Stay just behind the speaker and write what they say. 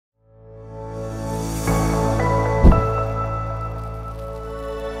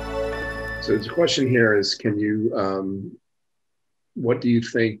So the question here is, what do you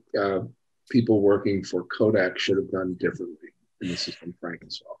think people working for Kodak should have done differently? And this is from Frank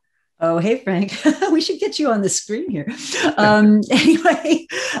as well. Oh, hey, Frank. We should get you on the screen here. Anyway,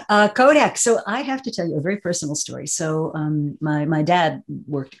 Kodak. So I have to tell you a very personal story. So my dad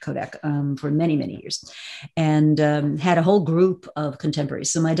worked at Kodak for many, many years and had a whole group of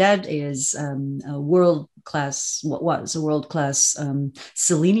contemporaries. So my dad is a world class, what was a world class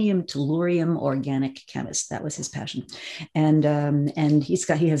selenium tellurium organic chemist. That was his passion. And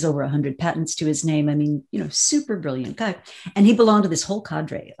he has over 100 patents to his name. I mean, super brilliant guy. And he belonged to this whole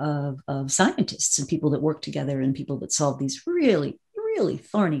cadre of scientists and people that work together and people that solve these really, really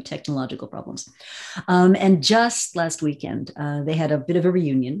thorny technological problems. And just last weekend, they had a bit of a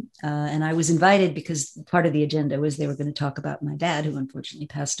reunion. And I was invited because part of the agenda was they were going to talk about my dad, who unfortunately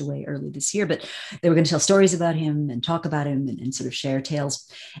passed away early this year, but they were going to tell stories about him and talk about him and sort of share tales.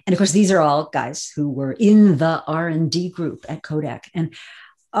 And of course, these are all guys who were in the R&D group at Kodak. And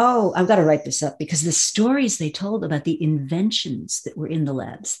oh, I've got to write this up because the stories they told about the inventions that were in the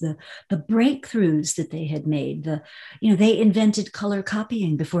labs, the breakthroughs that they had made, they invented color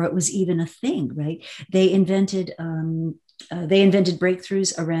copying before it was even a thing, right? They invented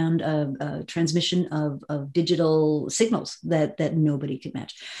breakthroughs around transmission of digital signals that nobody could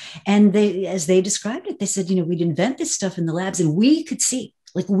match. And as they described it, they said, we'd invent this stuff in the labs and we could see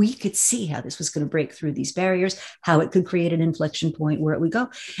how this was going to break through these barriers, how it could create an inflection point where it would go.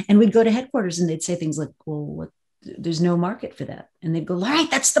 And we'd go to headquarters and they'd say things like, well, there's no market for that. And they'd go, all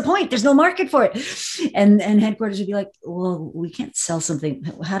right, that's the point. There's no market for it. And headquarters would be like, well, we can't sell something.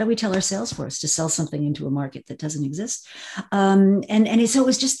 How do we tell our sales force to sell something into a market that doesn't exist? And so it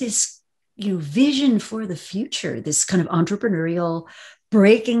was just this, vision for the future, this kind of entrepreneurial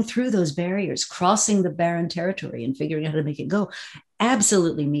breaking through those barriers, crossing the barren territory and figuring out how to make it go.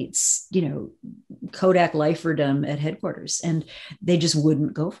 Absolutely meets, Kodak liferdom at headquarters, and they just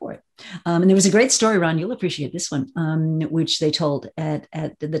wouldn't go for it. And there was a great story, Ron, you'll appreciate this one, which they told at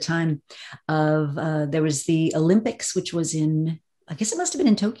the time of, there was the Olympics, which was I guess it must have been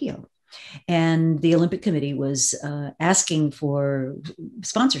in Tokyo. And the Olympic Committee was asking for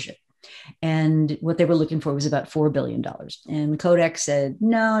sponsorship. And what they were looking for was about $4 billion. And Kodak said,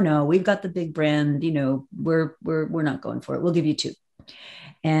 no, we've got the big brand, we're not going for it. We'll give you two.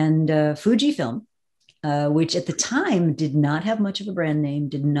 And Fujifilm, which at the time did not have much of a brand name,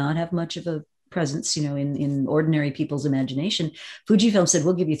 did not have much of a presence, in ordinary people's imagination. Fujifilm said,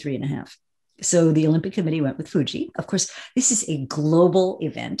 we'll give you 3.5. So the Olympic Committee went with Fuji. Of course, this is a global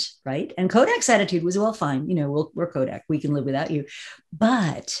event, right? And Kodak's attitude was, well, fine, we're Kodak, we can live without you.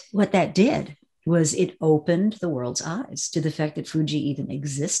 But what that did was it opened the world's eyes to the fact that Fuji even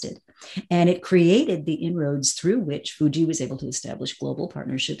existed. And it created the inroads through which Fuji was able to establish global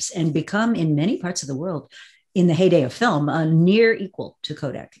partnerships and become, in many parts of the world, in the heyday of film, near equal to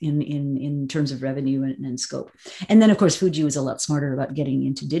Kodak in terms of revenue and scope. And then, of course, Fuji was a lot smarter about getting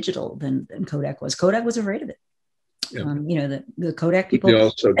into digital than Kodak was. Kodak was afraid of it. Yeah. The Kodak people. They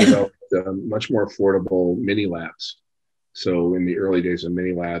also developed much more affordable mini labs. So in the early days of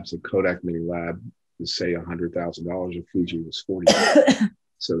mini labs, the Kodak mini lab was, say, $100,000, and Fuji was $40,000.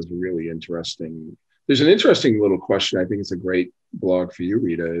 So it's really interesting. There's an interesting little question. I think it's a great blog for you,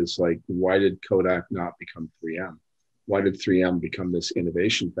 Rita, is like, why did Kodak not become 3M? Why did 3M become this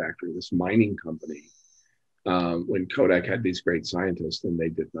innovation factory, this mining company, when Kodak had these great scientists and they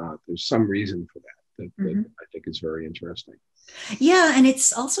did not? There's some reason for that I think is very interesting. Yeah. And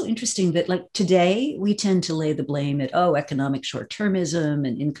it's also interesting that, like, today we tend to lay the blame at, economic short-termism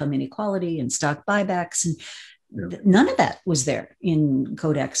and income inequality and stock buybacks. And none of that was there in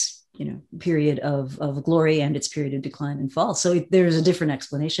Kodak's period of glory and its period of decline and fall. So there's a different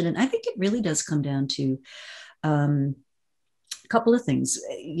explanation. And I think it really does come down to a couple of things.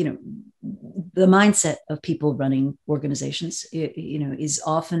 The mindset of people running organizations, is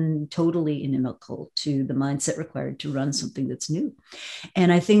often totally inimical to the mindset required to run something that's new.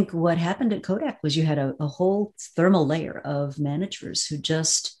 And I think what happened at Kodak was you had a whole thermal layer of managers who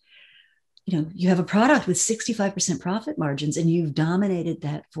just, you have a product with 65% profit margins and you've dominated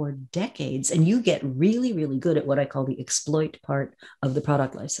that for decades, and you get really, really good at what I call the exploit part of the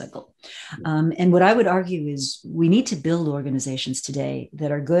product lifecycle. And what I would argue is we need to build organizations today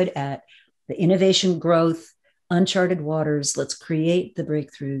that are good at the innovation growth, uncharted waters. Let's create the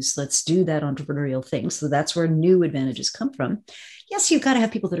breakthroughs. Let's do that entrepreneurial thing. So that's where new advantages come from. Yes, you've got to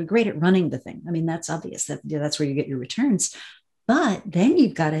have people that are great at running the thing. I mean, that's obvious. That's where you get your returns. But then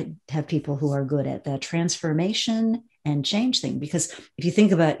you've got to have people who are good at that transformation and change thing. Because if you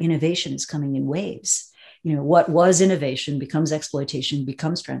think about innovation is coming in waves, what was innovation becomes exploitation,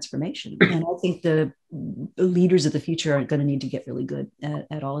 becomes transformation. And I think the leaders of the future are going to need to get really good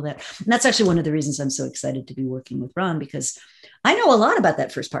at all of that. And that's actually one of the reasons I'm so excited to be working with Ron, because I know a lot about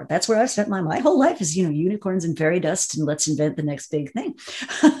that first part. That's where I've spent my whole life is, unicorns and fairy dust and let's invent the next big thing.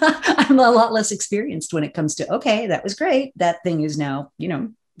 I'm a lot less experienced when it comes to, okay, that was great. That thing is now,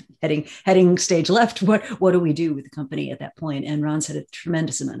 heading stage left. What do we do with the company at that point? And Ron's had a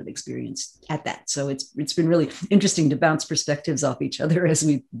tremendous amount of experience at that. So it's been really interesting to bounce perspectives off each other as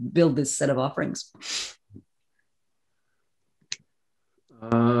we build this set of offerings.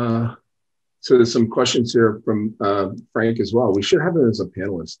 So there's some questions here from Frank as well. We should have him as a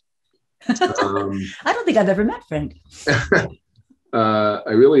panelist. I don't think I've ever met Frank.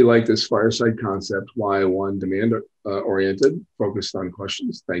 I really like this fireside concept. Why one demand oriented, focused on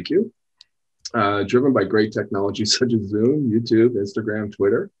questions. Thank you. Driven by great technology such as Zoom, YouTube, Instagram,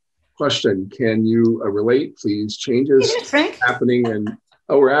 Twitter. Question: can you relate, please, changes happening? And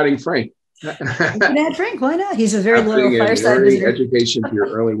we're adding Frank. You can add Frank. Why not? He's a very loyal Fireside visitor. Education to your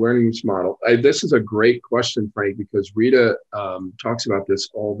early learning model. This is a great question, Frank, because Rita talks about this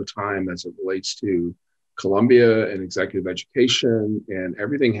all the time as it relates to Columbia and executive education and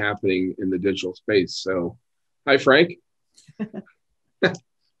everything happening in the digital space. So, hi, Frank.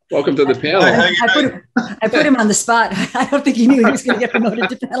 Welcome to the panel. I put him on the spot. I don't think he knew he was going to get promoted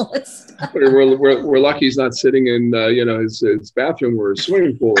to panelist. We're lucky he's not sitting in his bathroom or his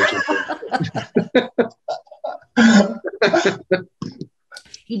swimming pool or something.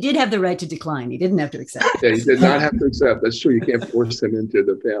 He did have the right to decline. He didn't have to accept. Yeah, he did not have to accept. That's true. You can't force him into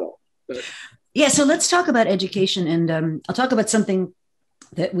the panel. Yeah, so let's talk about education, and I'll talk about something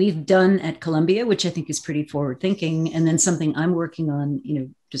that we've done at Columbia, which I think is pretty forward thinking, and then something I'm working on,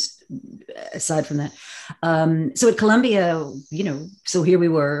 just aside from that. So at Columbia, so here we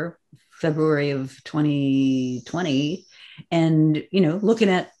were, February of 2020, and, looking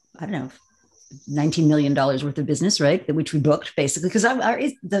at, I don't know, $19 million worth of business, right? Which we booked basically, because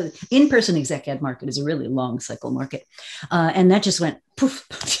the in-person exec ed market is a really long cycle market. And that just went poof.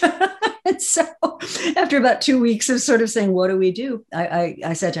 And so after about 2 weeks of sort of saying, what do we do?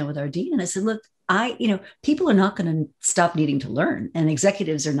 I sat down with our dean and I said, look, people are not going to stop needing to learn, and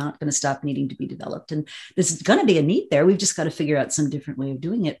executives are not going to stop needing to be developed. And there's going to be a need there. We've just got to figure out some different way of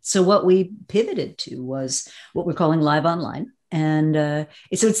doing it. So what we pivoted to was what we're calling live online. And so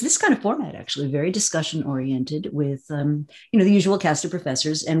it's this kind of format, actually, very discussion oriented with, the usual cast of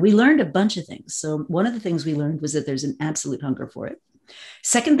professors. And we learned a bunch of things. So one of the things we learned was that there's an absolute hunger for it.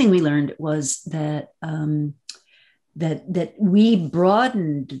 Second thing we learned was that that we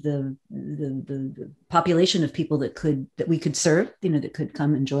broadened the population of people that we could serve, that could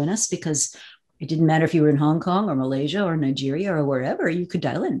come and join us, because it didn't matter if you were in Hong Kong or Malaysia or Nigeria or wherever, you could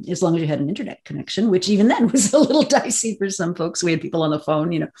dial in as long as you had an internet connection, which even then was a little dicey for some folks. We had people on the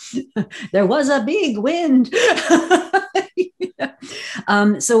phone, there was a big wind.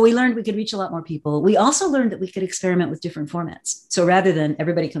 So we learned we could reach a lot more people. We also learned that we could experiment with different formats. So rather than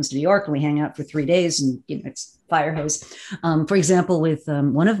everybody comes to New York and we hang out for 3 days and it's fire hose. For example, with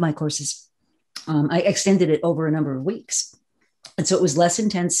one of my courses, I extended it over a number of weeks. And so it was less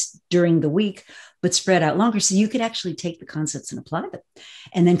intense during the week, but spread out longer. So you could actually take the concepts and apply them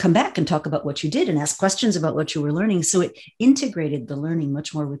and then come back and talk about what you did and ask questions about what you were learning. So it integrated the learning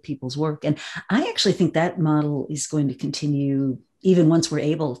much more with people's work. And I actually think that model is going to continue even once we're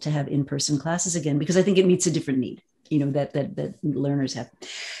able to have in-person classes again, because I think it meets a different need, that learners have.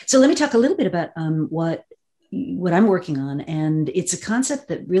 So let me talk a little bit about what I'm working on. And it's a concept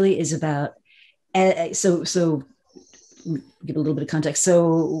that really is about, so give a little bit of context.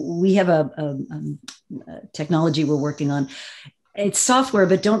 So we have a technology we're working on. It's software,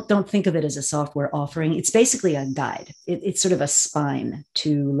 but don't think of it as a software offering. It's basically a guide. It's sort of a spine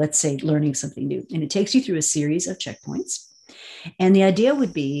to, let's say, learning something new. And it takes you through a series of checkpoints. And the idea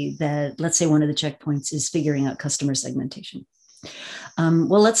would be that, let's say one of the checkpoints is figuring out customer segmentation.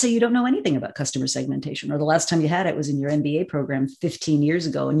 Well, let's say you don't know anything about customer segmentation, or the last time you had it was in your MBA program 15 years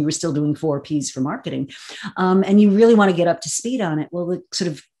ago, and you were still doing 4 Ps for marketing, and you really want to get up to speed on it. Well, the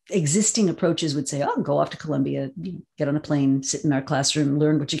sort of existing approaches would say, go off to Columbia, get on a plane, sit in our classroom,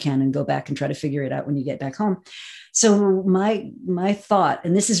 learn what you can, and go back and try to figure it out when you get back home. So my thought,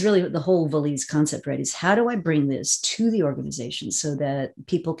 and this is really the whole Valise concept, right, is how do I bring this to the organization so that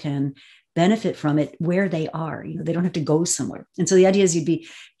people can benefit from it where they are? They don't have to go somewhere. And so the idea is you'd be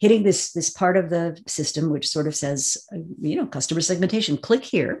hitting this part of the system, which sort of says, customer segmentation, click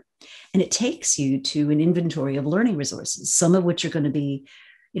here. And it takes you to an inventory of learning resources, some of which are going to be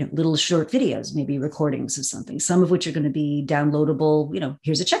little short videos, maybe recordings of something, some of which are going to be downloadable.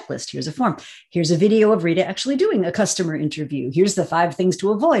 Here's a checklist, here's a form, here's a video of Rita actually doing a customer interview. Here's the 5 things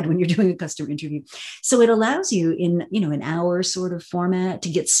to avoid when you're doing a customer interview. So it allows you in, an hour sort of format to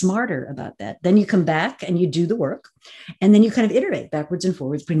get smarter about that. Then you come back and you do the work, and then you kind of iterate backwards and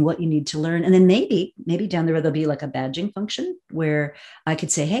forwards, bring what you need to learn. And then maybe down the road, there'll be like a badging function where I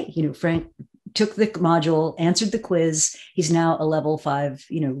could say, hey, Frank took the module, answered the quiz. He's now a level 5,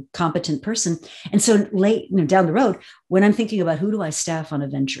 competent person. And so down the road, when I'm thinking about who do I staff on a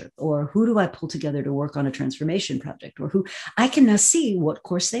venture, or who do I pull together to work on a transformation project, or who, I can now see what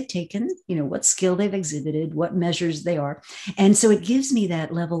course they've taken, what skill they've exhibited, what measures they are. And so it gives me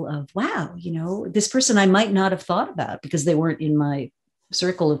that level of, wow, this person I might not have thought about because they weren't in my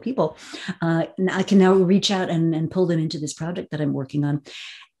circle of people. I can now reach out and pull them into this project that I'm working on.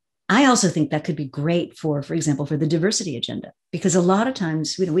 I also think that could be great for example, for the diversity agenda, because a lot of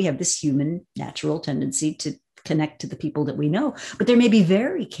times, we have this human natural tendency to connect to the people that we know, but there may be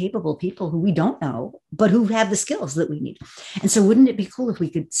very capable people who we don't know, but who have the skills that we need. And so wouldn't it be cool if we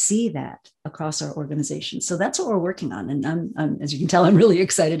could see that across our organization? So that's what we're working on. And I'm, as you can tell, I'm really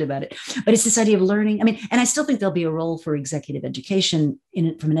excited about it, but it's this idea of learning. And I still think there'll be a role for executive education in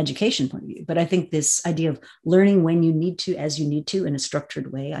it from an education point of view, but I think this idea of learning when you need to, as you need to, in a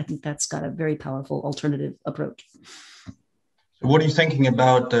structured way, I think that's got a very powerful alternative approach. What are you thinking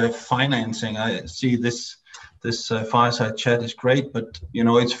about financing? I see this Fireside chat is great, but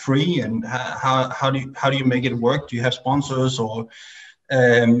it's free. And how do you make it work? Do you have sponsors, or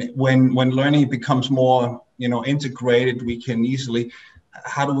when learning becomes more integrated, we can easily,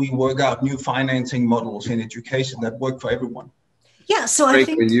 how do we work out new financing models in education that work for everyone? Yeah, so Frank,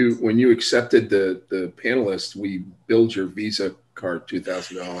 I think when you accepted the panelists, we billed your Visa card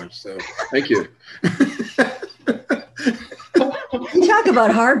 $2,000. So thank you. You talk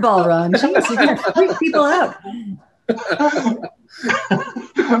about hardball, Ron. Jeez, you're going to freak people out.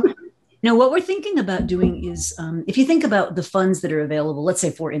 Now, what we're thinking about doing is, if you think about the funds that are available, let's say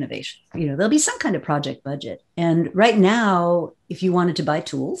for innovation, there'll be some kind of project budget. And right now, if you wanted to buy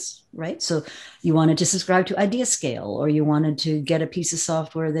tools, right? So you wanted to subscribe to IdeaScale, or you wanted to get a piece of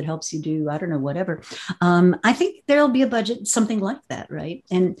software that helps you do, I don't know, whatever. I think there'll be a budget, something like that, right?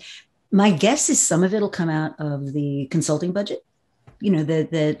 And my guess is some of it'll come out of the consulting budget.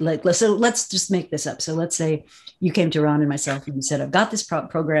 So let's just make this up. So let's say you came to Ron and myself and you said, I've got this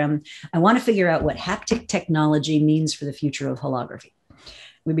program. I want to figure out what haptic technology means for the future of holography.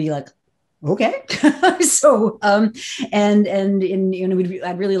 We'd be like, okay. So, I'd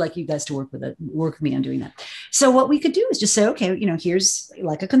really like you guys to work with me on doing that. So what we could do is just say, okay, here's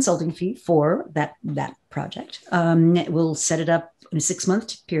like a consulting fee for that project. We'll set it up in a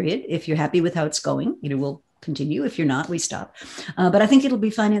 6-month period. If you're happy with how it's going, we'll continue. If you're not, we stop. But I think it'll be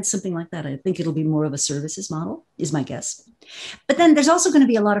financed something like that. I think it'll be more of a services model, is my guess. But then there's also going to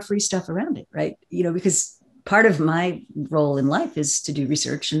be a lot of free stuff around it, right? Because part of my role in life is to do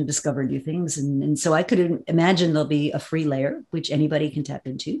research and discover new things. And so I could imagine there'll be a free layer, which anybody can tap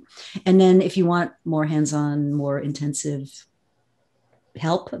into. And then if you want more hands-on, more intensive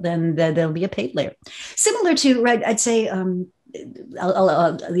help, then there'll be a paid layer. Similar to, right, I'd say,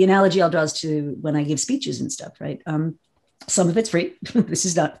 the analogy I'll draw is to when I give speeches and stuff, right? Some of it's free. This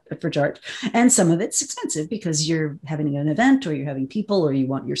is not for charge. And some of it's expensive because you're having an event, or you're having people, or you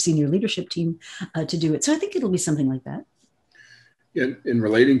want your senior leadership team to do it. So I think it'll be something like that. Yeah, in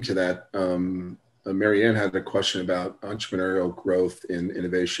relating to that, Marianne had a question about entrepreneurial growth and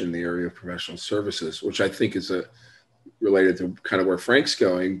innovation in the area of professional services, which I think is related to kind of where Frank's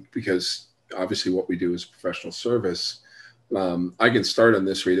going, because obviously what we do is professional service. I can start on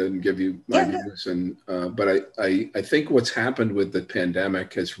this, Rita, and give you my views. But I think what's happened with the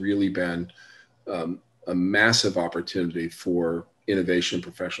pandemic has really been a massive opportunity for innovation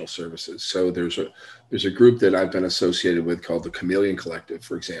professional services. So there's a group that I've been associated with called the Chameleon Collective,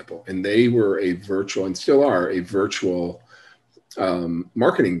 for example, and they were a virtual, and still are a virtual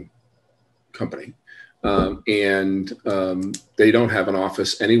marketing company. And they don't have an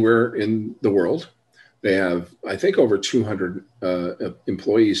office anywhere in the world. They have, I think, over 200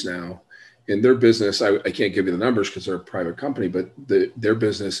 employees now. In their business, I can't give you the numbers because they're a private company, but their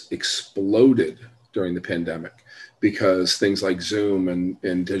business exploded during the pandemic because things like Zoom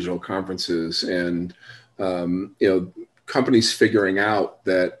and digital conferences and companies figuring out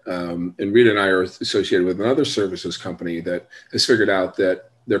that, and Rita and I are associated with another services company that has figured out that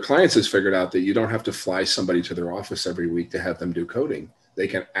their clients has figured out that you don't have to fly somebody to their office every week to have them do coding. They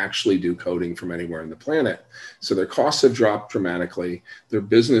can actually do coding from anywhere on the planet. So their costs have dropped dramatically, their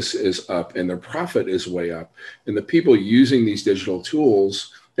business is up, and their profit is way up. And the people using these digital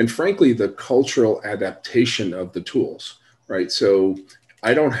tools and frankly, the cultural adaptation of the tools, right? So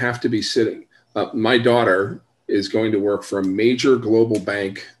I don't have to be sitting. My daughter is going to work for a major global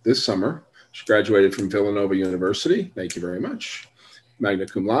bank this summer. She graduated from Villanova University. Thank you very much. Magna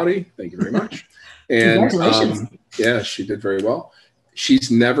cum laude. Thank you very much. And yeah, she did very well.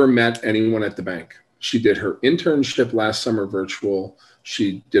 She's never met anyone at the bank. She did her internship last summer virtual.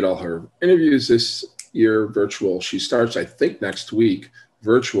 She did all her interviews this year virtual. She starts, I think, next week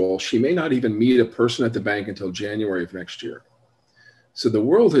virtual. She may not even meet a person at the bank until January of next year. So the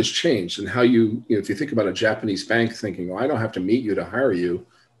world has changed, and how you know, if you think about a Japanese bank thinking, well, I don't have to meet you to hire you,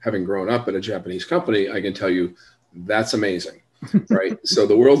 having grown up at a Japanese company, I can tell you that's amazing, right? So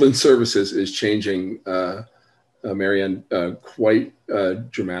the world in services is changing, Marianne, quite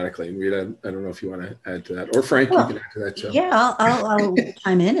dramatically. And Rita, I don't know if you want to add to that, or Frank, you can add to that too. Yeah, I'll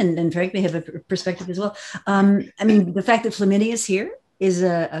chime in, and Frank may have a perspective as well. I mean, the fact that Flaminia is here is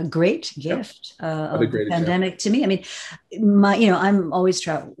a great gift of the pandemic to me. I mean, I'm always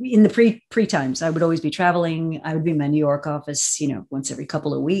traveling in the pre times. I would always be traveling. I would be in my New York office, once every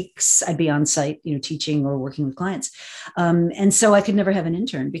couple of weeks. I'd be on site, teaching or working with clients. And so I could never have an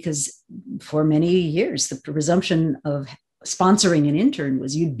intern, because for many years, the presumption of sponsoring an intern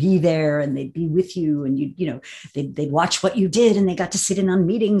was you'd be there and they'd be with you, and they'd watch what you did, and they got to sit in on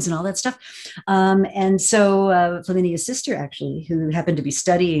meetings and all that stuff. And so Flaminia's sister, actually, who happened to be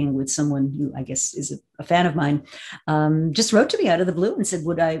studying with someone who I guess is a fan of mine, just wrote to me out of the blue and said,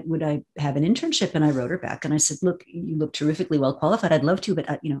 would I have an internship? And I wrote her back and I said, look, you look terrifically well qualified. I'd love to,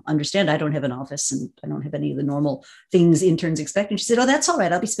 but understand I don't have an office and I don't have any of the normal things interns expect. And she said, oh, that's all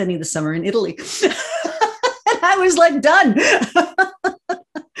right. I'll be spending the summer in Italy. I was like, done.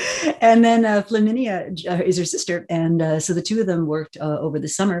 And then Flaminia is her sister. And so the two of them worked over the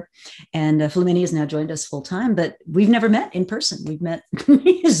summer. And Flaminia has now joined us full time, but we've never met in person. We've met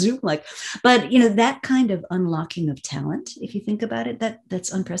Zoom like. But, that kind of unlocking of talent, if you think about it,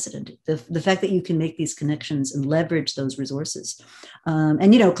 that's unprecedented. The fact that you can make these connections and leverage those resources.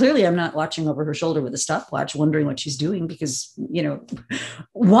 And, clearly I'm not watching over her shoulder with a stopwatch, wondering what she's doing, because,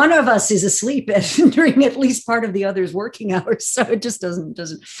 one of us is asleep during at least part of the other's working hours. So it just doesn't.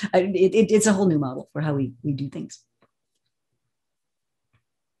 It's a whole new model for how we do things.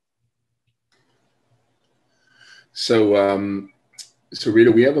 So,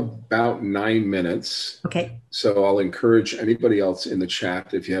 Rita, we have about 9 minutes. Okay. So I'll encourage anybody else in the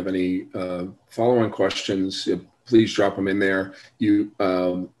chat, if you have any follow-on questions, please drop them in there.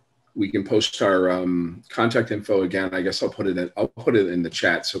 We can post our contact info again. I guess I'll put it in the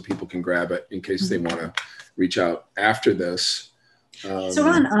chat so people can grab it in case they want to reach out after this. So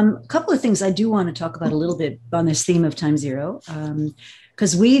Ron, a couple of things I do want to talk about a little bit on this theme of time zero,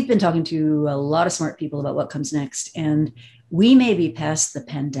 because we've been talking to a lot of smart people about what comes next, and we may be past the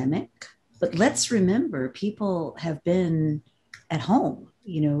pandemic, but let's remember people have been at home,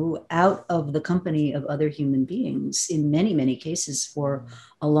 out of the company of other human beings in many, many cases for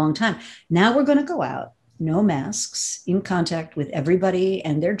a long time. Now we're going to go out, no masks, in contact with everybody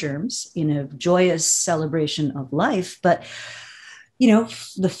and their germs in a joyous celebration of life. But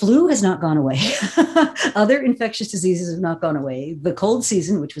the flu has not gone away. Other infectious diseases have not gone away. The cold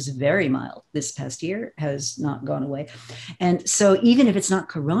season, which was very mild this past year, has not gone away. And so even if it's not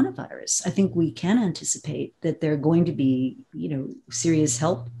coronavirus, I think we can anticipate that there are going to be, serious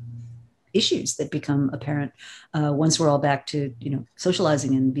health issues that become apparent once we're all back to,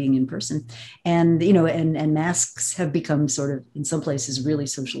 socializing and being in person. And, and masks have become sort of, in some places, really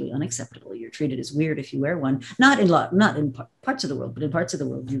socially unacceptable. You're treated as weird if you wear one, not in parts of the world, but in parts of the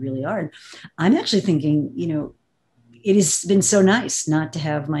world you really are. And I'm actually thinking, it has been so nice not to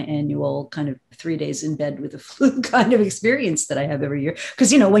have my annual kind of 3 days in bed with the flu kind of experience that I have every year.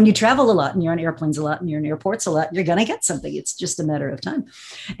 Because, when you travel a lot and you're on airplanes a lot and you're in airports a lot, you're going to get something. It's just a matter of time.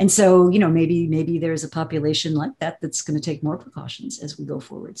 And so, maybe there's a population like that that's going to take more precautions as we go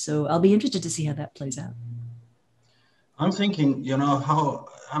forward. So I'll be interested to see how that plays out. I'm thinking, how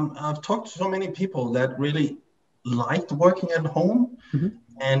I've talked to so many people that really liked working at home,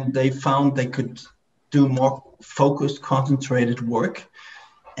 and they found they could do more focused, concentrated work,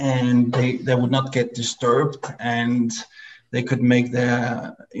 and they would not get disturbed, and they could make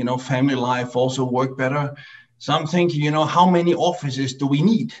their family life also work better. So I'm thinking, how many offices do we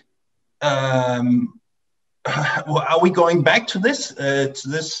need? Are we going back to this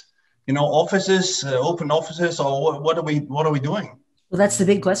offices, open offices, or what are we doing? Well, that's the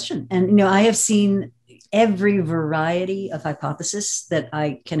big question. And I have seen every variety of hypothesis that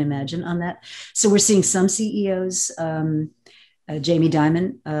I can imagine on that. So we're seeing some CEOs Jamie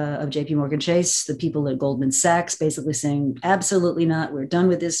Dimon of JP Morgan Chase, the people at Goldman Sachs, basically saying, absolutely not. We're done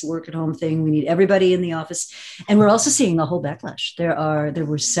with this work at home thing. We need everybody in the office. And we're also seeing the whole backlash. There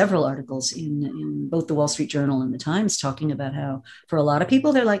were several articles in both the Wall Street Journal and the Times talking about how for a lot of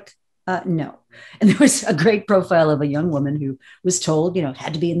people, they're like, no. And there was a great profile of a young woman who was told,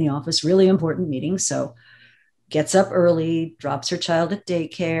 had to be in the office, really important meeting. So gets up early, drops her child at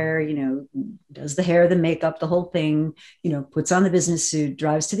daycare, does the hair, the makeup, the whole thing, puts on the business suit,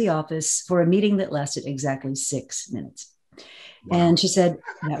 drives to the office for a meeting that lasted exactly 6 minutes. Wow. And she said,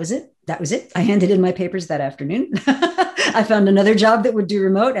 that was it. That was it. I handed in my papers that afternoon. I found another job that would do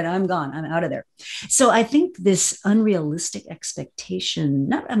remote and I'm gone. I'm out of there. So I think this unrealistic expectation,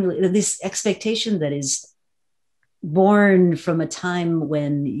 this expectation that is born from a time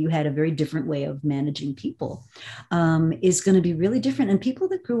when you had a very different way of managing people, is going to be really different. And people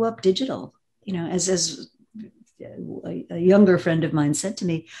that grew up digital, as a younger friend of mine said to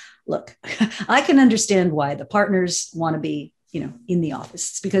me, look, I can understand why the partners want to be, in the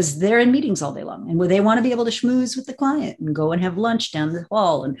office. It's because they're in meetings all day long and where they want to be able to schmooze with the client and go and have lunch down the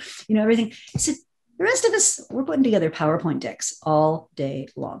hall and, everything. I said, the rest of us, we're putting together PowerPoint decks all day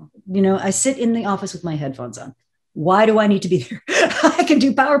long. I sit in the office with my headphones on. Why do I need to be there? I can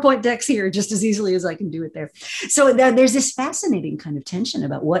do PowerPoint decks here just as easily as I can do it there. So there's this fascinating kind of tension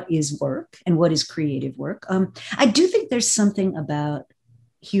about what is work and what is creative work. I do think there's something about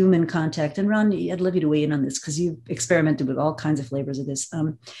human contact, and Ron, I'd love you to weigh in on this because you've experimented with all kinds of flavors of this,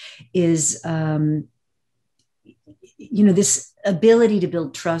 this ability to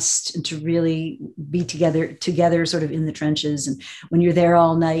build trust and to really be together sort of in the trenches. And when you're there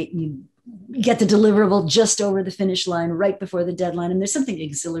all night, you get the deliverable just over the finish line right before the deadline. And there's something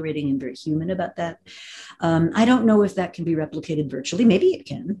exhilarating and very human about that. I don't know if that can be replicated virtually. Maybe it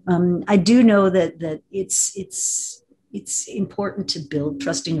can. I do know that it's important to build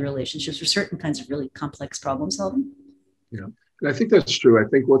trusting relationships for certain kinds of really complex problem solving. Yeah, and I think that's true. I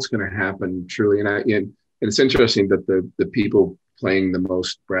think what's going to happen truly, and it's interesting that the people playing the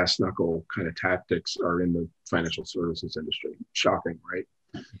most brass knuckle kind of tactics are in the financial services industry. Shocking, right?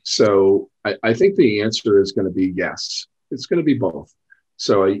 So I think the answer is going to be yes. It's going to be both.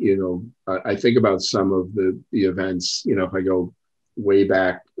 So I think about some of the events. If I go way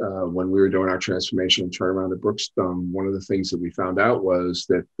back when we were doing our transformation and turnaround at Brookstone, one of the things that we found out was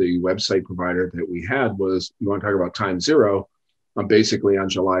that the website provider that we had was, you want to talk about time zero, basically on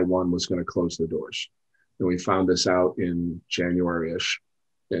July 1 was going to close the doors. And we found this out in January-ish.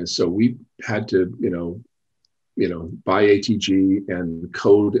 And so we had to, buy ATG and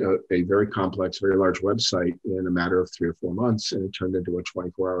code a very complex, very large website in a matter of 3 or 4 months. And it turned into a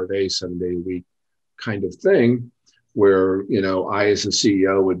 24-hour day, 7-day-a-week kind of thing where, I as a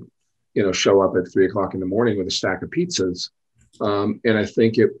CEO would, show up at 3 o'clock in the morning with a stack of pizzas. And I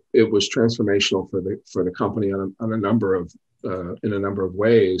think it was transformational for the company on a number of in a number of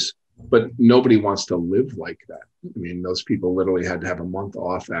ways. But nobody wants to live like that. I mean, those people literally had to have a month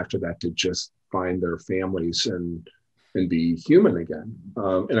off after that to just find their families and be human again.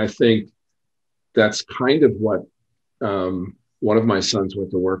 And I think that's kind of what one of my sons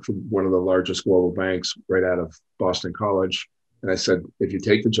went to work for one of the largest global banks right out of Boston College. And I said, if you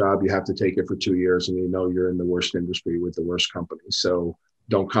take the job, you have to take it for 2 years and you're in the worst industry with the worst company. So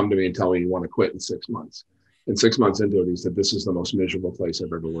don't come to me and tell me you want to quit in 6 months. And 6 months into it, he said, this is the most miserable place I've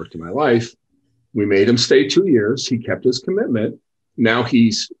ever worked in my life. We made him stay 2 years. He kept his commitment. Now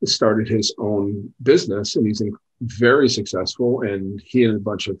he's started his own business and he's very successful. And he and a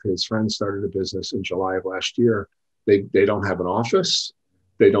bunch of his friends started a business in July of last year. They don't have an office.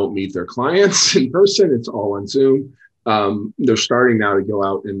 They don't meet their clients in person. It's all on Zoom. They're starting now to go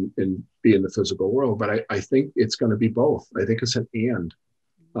out and be in the physical world. But I think it's going to be both. I think it's an and.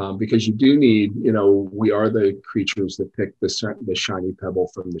 Because you do need, we are the creatures that pick the shiny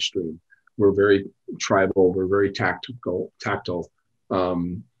pebble from the stream. We're very tribal. We're very tactile.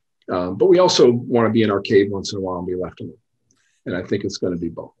 But we also want to be in our cave once in a while and be left alone. And I think it's going to be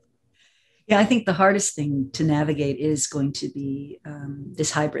both. Yeah, I think the hardest thing to navigate is going to be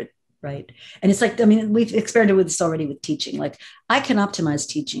this hybrid, right? And it's like, we've experimented with this already with teaching. Like I can optimize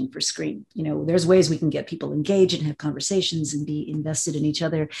teaching for screen. There's ways we can get people engaged and have conversations and be invested in each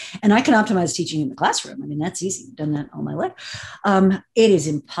other. And I can optimize teaching in the classroom. That's easy. I've done that all my life. It is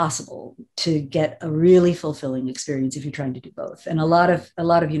impossible to get a really fulfilling experience if you're trying to do both. And a lot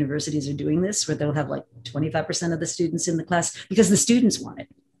of universities are doing this where they'll have like 25% of the students in the class because the students want it.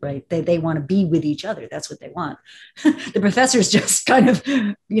 right? They want to be with each other. That's what they want. The professor's just kind of,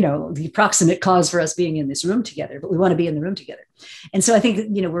 the proximate cause for us being in this room together, but we want to be in the room together. And so I think,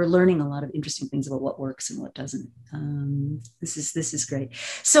 we're learning a lot of interesting things about what works and what doesn't. This is great.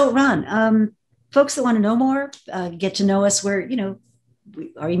 So Ron, folks that want to know more, get to know us, where,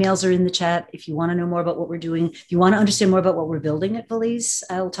 our emails are in the chat. If you want to know more about what we're doing, if you want to understand more about what we're building at Valise,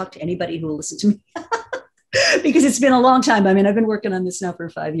 I'll talk to anybody who will listen to me. Because it's been a long time. I mean, I've been working on this now for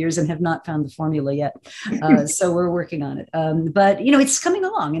 5 years and have not found the formula yet. So we're working on it. But, it's coming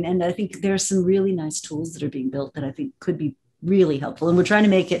along. And I think there's some really nice tools that are being built that I think could be really helpful. And we're trying to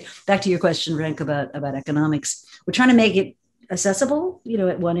make it, back to your question, Rank, about economics, we're trying to make it accessible,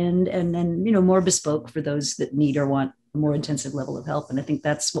 at one end, and then, more bespoke for those that need or want a more intensive level of help. And I think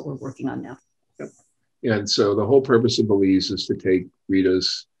that's what we're working on now. Yeah. And so the whole purpose of Valise is to take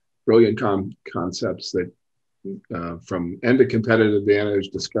Rita's brilliant concepts that from end to competitive advantage,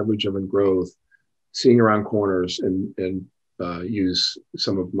 discovery driven growth, seeing around corners, and use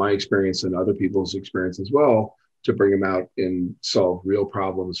some of my experience and other people's experience as well to bring them out and solve real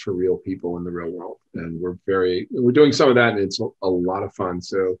problems for real people in the real world. And we're doing some of that, and it's a lot of fun.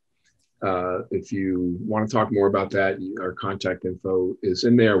 So if you want to talk more about that, our contact info is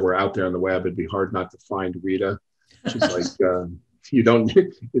in there. We're out there on the web. It'd be hard not to find Rita. She's like,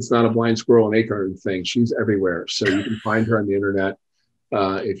 it's not a blind squirrel and acorn thing. She's everywhere. So you can find her on the internet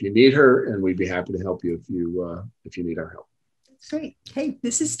if you need her, and we'd be happy to help you if you need our help. That's great. Hey,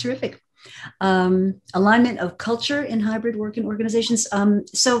 this is terrific. Alignment of culture in hybrid work in organizations.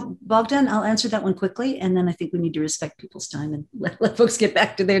 So Bogdan, I'll answer that one quickly, and then I think we need to respect people's time and let folks get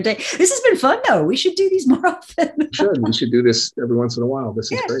back to their day. This has been fun, though. We should do these more often. We should do this every once in a while.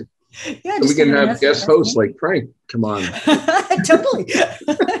 This is great. Yeah, so we can have guest hosts like Frank. Come on. Totally.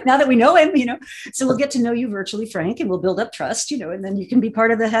 Now that we know him, so we'll get to know you virtually, Frank, and we'll build up trust, and then you can be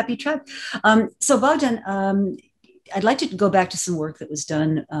part of the happy tribe. So Bogdan, I'd like to go back to some work that was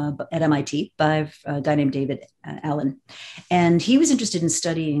done at MIT by a guy named David Allen. And he was interested in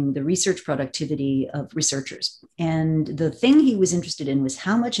studying the research productivity of researchers. And the thing he was interested in was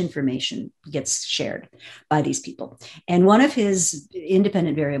how much information gets shared by these people. And one of his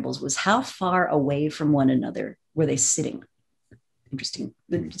independent variables was how far away from one another were they sitting. Interesting.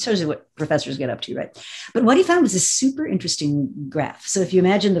 It shows you what professors get up to, right? But what he found was a super interesting graph. So if you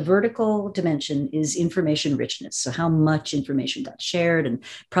imagine the vertical dimension is information richness. So how much information got shared and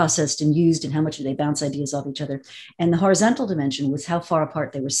processed and used, and how much do they bounce ideas off each other? And the horizontal dimension was how far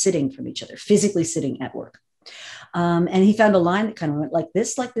apart they were sitting from each other, physically sitting at work. And he found a line that kind of went like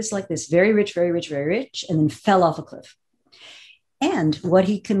this, like this, like this, very rich, very rich, very rich, and then fell off a cliff. And what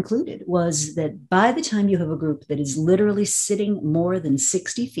he concluded was that by the time you have a group that is literally sitting more than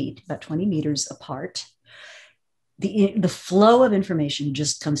 60 feet, about 20 meters apart, the flow of information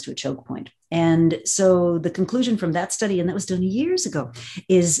just comes to a choke point. And so the conclusion from that study, and that was done years ago,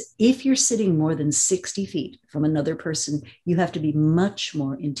 is if you're sitting more than 60 feet from another person, you have to be much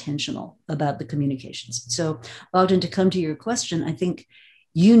more intentional about the communications. So Bogdan, to come to your question, I think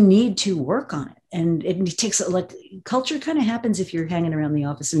you need to work on it. And it takes, like, culture kind of happens if you're hanging around the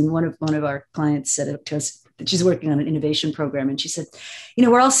office. I mean, one of our clients said it to us that she's working on an innovation program. And she said,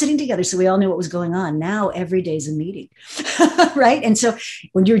 we're all sitting together, so we all knew what was going on. Now every day's a meeting, right? And so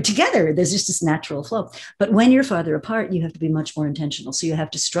when you're together, there's just this natural flow. But when you're farther apart, you have to be much more intentional. So you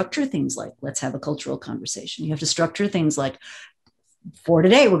have to structure things like, let's have a cultural conversation. You have to structure things like, for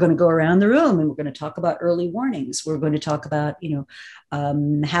today, we're going to go around the room and we're going to talk about early warnings. We're going to talk about,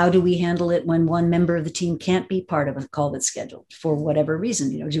 how do we handle it when one member of the team can't be part of a call that's scheduled for whatever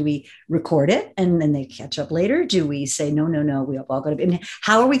reason? Do we record it and then they catch up later? Do we say, no, we all got to be, and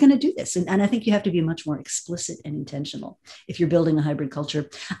how are we going to do this? And I think you have to be much more explicit and intentional if you're building a hybrid culture.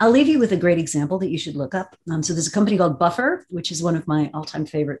 I'll leave you with a great example that you should look up. So there's a company called Buffer, which is one of my all-time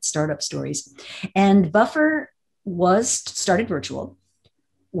favorite startup stories. And Buffer started virtual,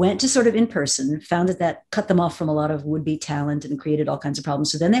 went to sort of in person, found that cut them off from a lot of would-be talent and created all kinds of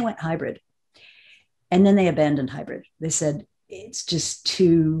problems. So then they went hybrid, and then they abandoned hybrid. They said, it's just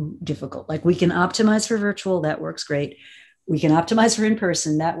too difficult. Like, we can optimize for virtual, that works great. We can optimize for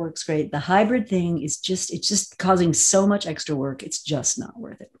in-person, that works great. The hybrid thing is it's just causing so much extra work. It's just not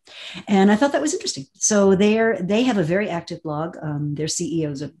worth it. And I thought that was interesting. So they have a very active blog. Their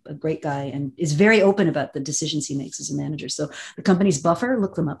CEO is a great guy and is very open about the decisions he makes as a manager. So the company's Buffer,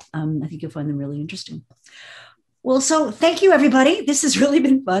 look them up. I think you'll find them really interesting. Well, so thank you, everybody. This has really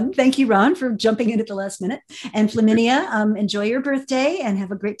been fun. Thank you, Ron, for jumping in at the last minute. And Flaminia, enjoy your birthday and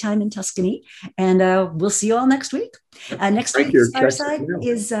have a great time in Tuscany. And we'll see you all next week. Next week's Fireside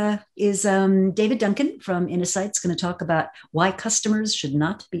is David Duncan from Innosight's going to talk about why customers should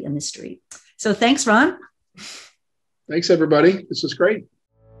not be a mystery. So thanks, Ron. Thanks, everybody. This was great.